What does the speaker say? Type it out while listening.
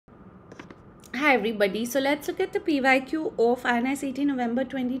Hi everybody, so let's look at the PYQ of INICET November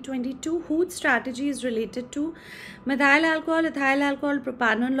 2022. Hooch strategy is related to methyl alcohol, ethyl alcohol,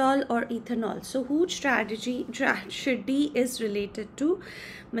 propanolol or ethanol. So Hooch strategy is related to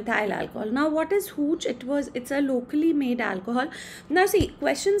methyl alcohol. Now what is Hooch? It's a locally made alcohol. Now see,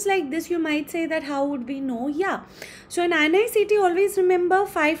 questions like this you might say that how would we know? Yeah. So in INICET always remember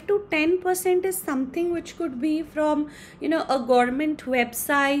 5 to 10% is something which could be from a government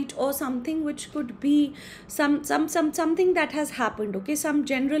website or something which could be something that has happened, okay, some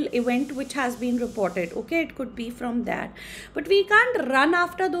general event which has been reported, okay, it could be from that. But we can't run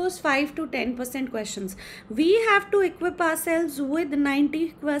after those 5 to 10% questions. We have to equip ourselves with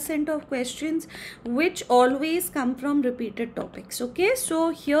 90% of questions which always come from repeated topics, okay.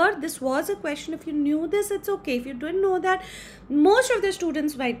 So here this was a question. If you knew this, it's okay. If you didn't know that, most of the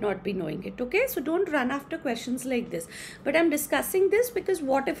students might not be knowing it, okay. So don't run after questions like this. But I'm discussing this because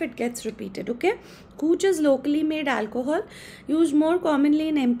what if it gets repeated, okay. Hooch is locally made alcohol used more commonly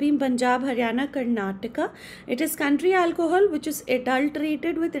in MP, Punjab, Haryana, Karnataka. It is country alcohol which is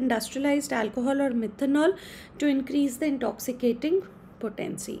adulterated with industrialized alcohol or methanol to increase the intoxicating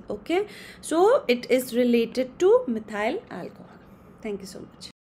potency, okay. So it is related to methyl alcohol. Thank you so much.